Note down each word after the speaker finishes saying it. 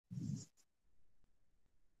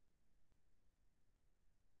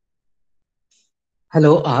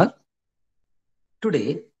Hello all.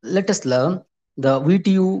 Today, let us learn the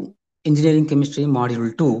VTU Engineering Chemistry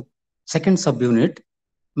Module 2, second subunit,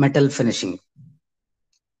 Metal Finishing.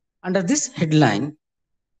 Under this headline,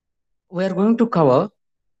 we are going to cover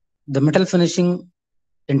the metal finishing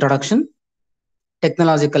introduction,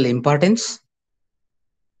 technological importance,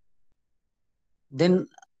 then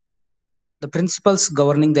the principles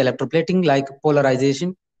governing the electroplating like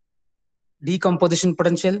polarization, decomposition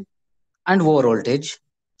potential, and over voltage.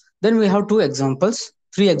 Then we have three examples,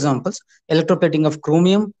 electroplating of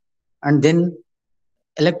chromium, and then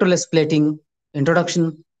electroless plating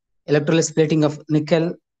introduction, electroless plating of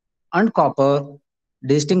nickel and copper,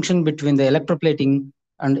 distinction between the electroplating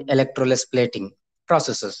and electroless plating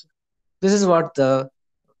processes. This is what the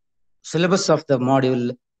syllabus of the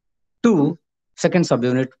module 2, second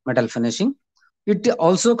subunit, metal finishing. It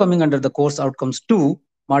also coming under the course outcomes 2,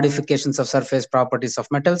 modifications of surface properties of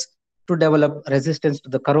metals to develop resistance to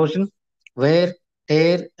the corrosion, wear,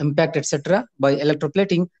 tear, impact, etc. by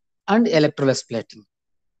electroplating and electroless plating,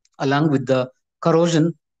 along with the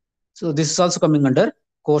corrosion. So this is also coming under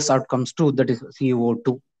course outcomes 2, that is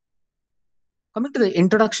CO2. Coming to the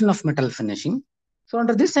introduction of metal finishing. So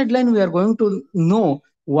under this headline, we are going to know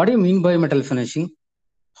what do you mean by metal finishing,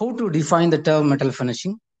 how to define the term metal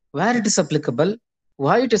finishing, where it is applicable,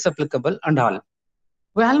 why it is applicable, and all.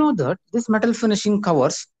 We all know that this metal finishing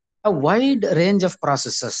covers a wide range of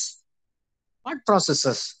processes. What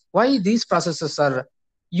processes? Why these processes are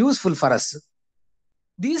useful for us?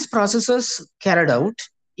 These processes carried out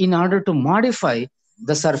in order to modify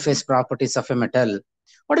the surface properties of a metal.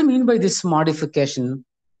 What do I mean by this modification?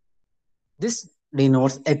 This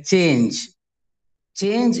denotes a change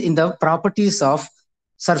in the properties of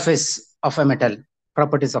surface of a metal,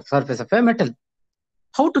 properties of surface of a metal.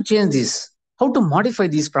 How to change this? How to modify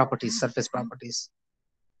these properties, surface properties?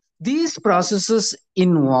 These processes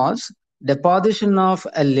involves deposition of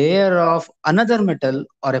a layer of another metal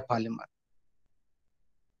or a polymer.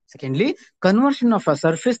 Secondly, conversion of a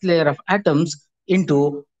surface layer of atoms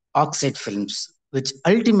into oxide films, which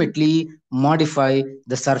ultimately modify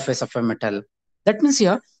the surface of a metal. That means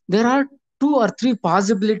here there are two or three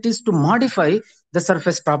possibilities to modify the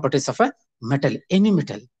surface properties of a metal, any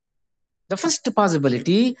metal. The first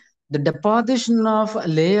possibility, the deposition of a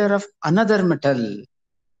layer of another metal.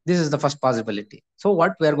 This is the first possibility. So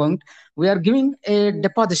what we are giving a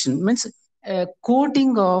deposition, means a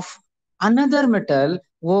coating of another metal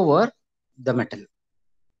over the metal,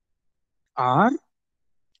 or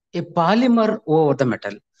a polymer over the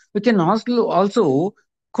metal. We can also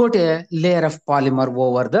coat a layer of polymer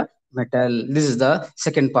over the metal. This is the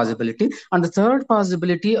second possibility. And the third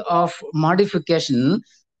possibility of modification,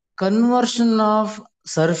 conversion of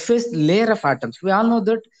surface layer of atoms. We all know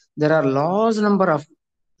that there are large number of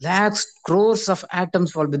lakhs, crores of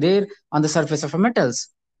atoms will be there on the surface of metals.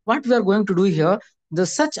 What we are going to do here, the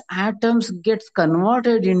such atoms gets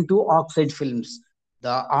converted into oxide films. The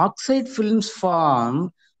oxide films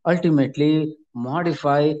form ultimately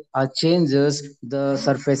modify or changes the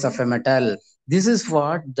surface of a metal. This is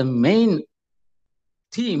what the main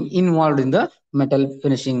theme involved in the metal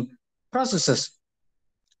finishing processes.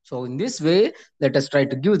 So in this way, let us try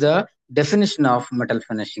to give the definition of metal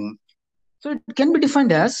finishing. So it can be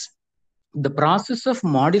defined as the process of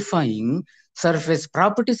modifying surface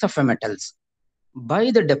properties of a metals by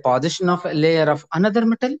the deposition of a layer of another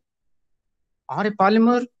metal or a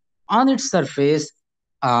polymer on its surface,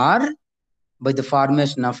 or by the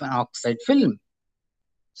formation of an oxide film.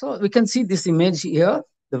 So we can see this image here,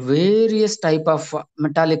 the various type of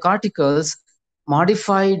metallic particles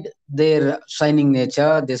modified their shining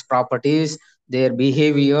nature, these properties, their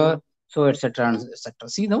behavior, so etc. and etc.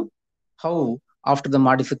 See now how after the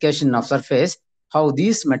modification of surface, how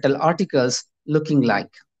these metal articles looking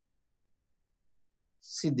like.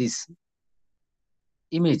 See these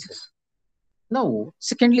images. Now,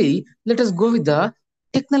 secondly, let us go with the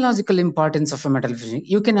technological importance of a metal finishing.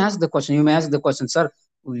 You can ask the question, you may ask the question, sir,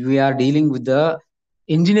 we are dealing with the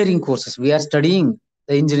engineering courses. We are studying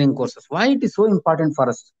the engineering courses. Why it is so important for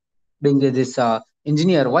us being this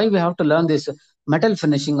engineer? Why we have to learn this metal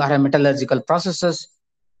finishing or a metallurgical processes?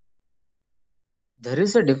 There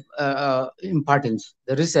is a importance.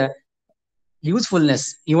 There is a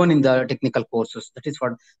usefulness even in the technical courses. That is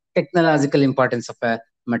what technological importance of a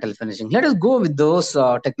metal finishing. Let us go with those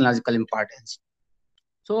technological importance.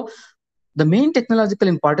 So the main technological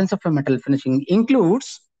importance of a metal finishing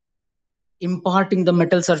includes imparting the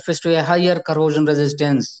metal surface to a higher corrosion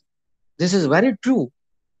resistance. This is very true.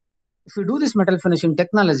 If you do this metal finishing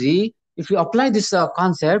technology, if you apply this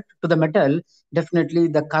concept to the metal, definitely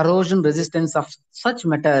the corrosion resistance of such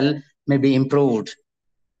metal may be improved.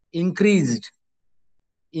 increased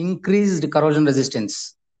increased corrosion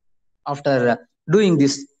resistance after doing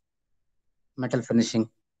this metal finishing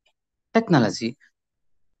technology.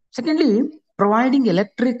 Secondly, providing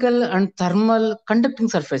electrical and thermal conducting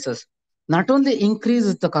surfaces not only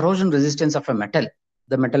increases the corrosion resistance of a metal,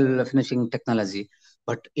 the metal finishing technology,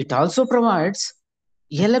 but it also provides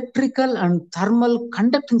electrical and thermal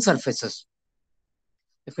conducting surfaces.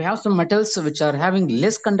 If we have some metals which are having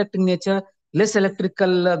less conducting nature, less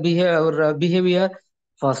electrical behavior,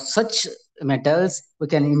 for such metals we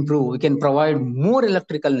can improve. We can provide more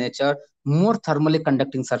electrical nature, more thermally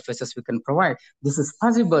conducting surfaces we can provide. This is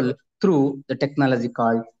possible through the technology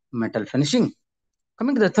called metal finishing.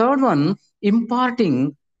 Coming to the third one,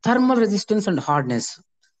 imparting thermal resistance and hardness.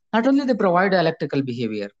 Not only they provide electrical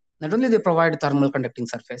behavior, not only they provide thermal conducting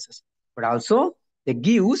surfaces, but also they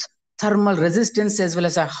gives thermal resistance as well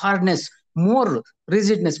as a hardness, more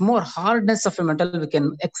rigidness, more hardness of a metal we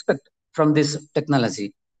can expect from this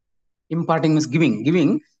technology. Imparting means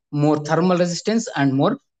giving more thermal resistance and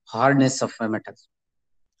more hardness of a metal.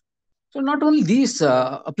 So not only these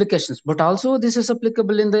applications, but also this is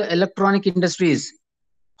applicable in the electronic industries.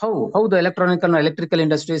 How the electronic and electrical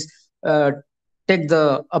industries uh, take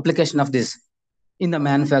the application of this in the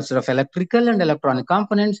manufacture of electrical and electronic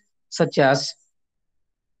components such as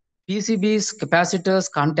PCBs, capacitors,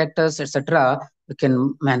 contactors, etc. We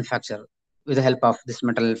can manufacture with the help of this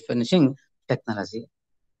metal finishing technology.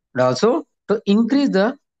 And also to increase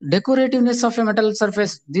the decorativeness of a metal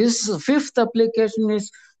surface. This fifth application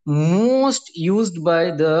is most used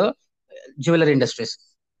by the jewelry industries.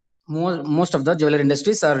 Most of the jewelry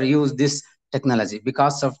industries are use this technology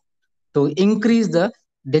because of to increase the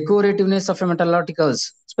decorativeness of a metal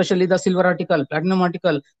articles, especially the silver article, platinum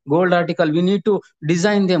article, gold article. We need to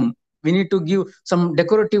design them. We need to give some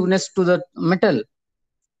decorativeness to the metal.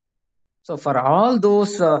 So for all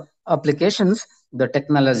those applications, the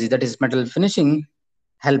technology that is metal finishing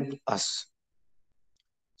help us.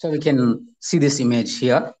 So we can see this image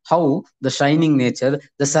here, how the shining nature,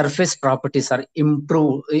 the surface properties are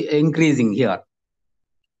increasing here.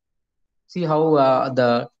 See how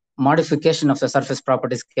the modification of the surface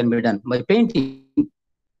properties can be done by painting.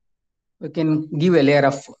 We can give a layer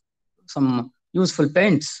of some useful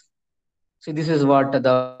paints. See, this is what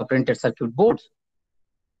the printed circuit boards.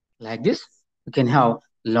 Like this, we can have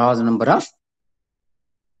large number of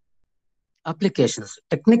applications,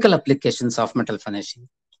 technical applications of metal finishing.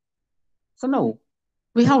 So now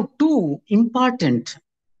we have two important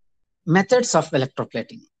methods of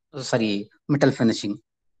electroplating, sorry, metal finishing.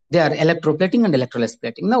 They are electroplating and electrolysis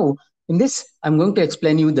plating. Now, in this, I'm going to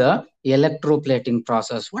explain you the electroplating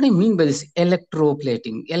process. What I mean by this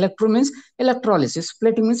electroplating? Electro means electrolysis,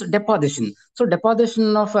 plating means deposition. So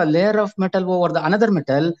deposition of a layer of metal over the another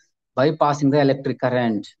metal by passing the electric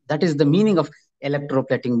current. That is the meaning of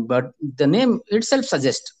electroplating, but the name itself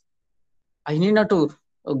suggests I need not to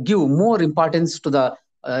give more importance to the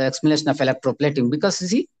explanation of electroplating because you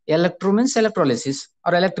see, electro means electrolysis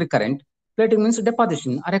or electric current, plating means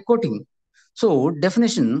deposition or a coating. So,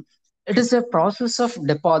 definition it is a process of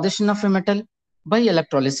deposition of a metal by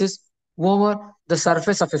electrolysis over the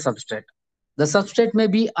surface of a substrate. The substrate may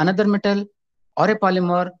be another metal or a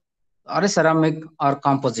polymer or a ceramic or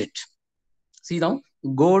composite. See now,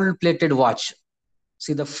 gold plated watch.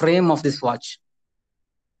 See the frame of this watch,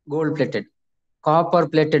 gold plated, copper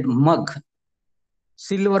plated mug,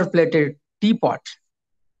 silver plated teapot,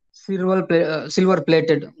 silver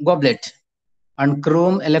plated goblet, and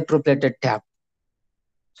chrome electroplated tap.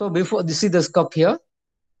 So before you see this cup here,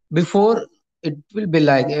 before it will be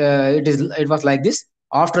like it was like this.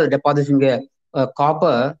 After depositing a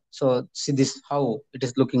copper, so see this how it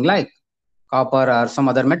is looking like copper or some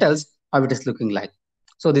other metals how it is looking like.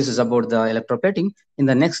 So this is about the electroplating. In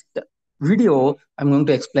the next video, I'm going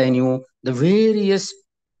to explain you the various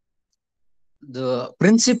the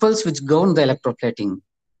principles which govern the electroplating.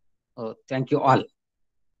 Thank you all.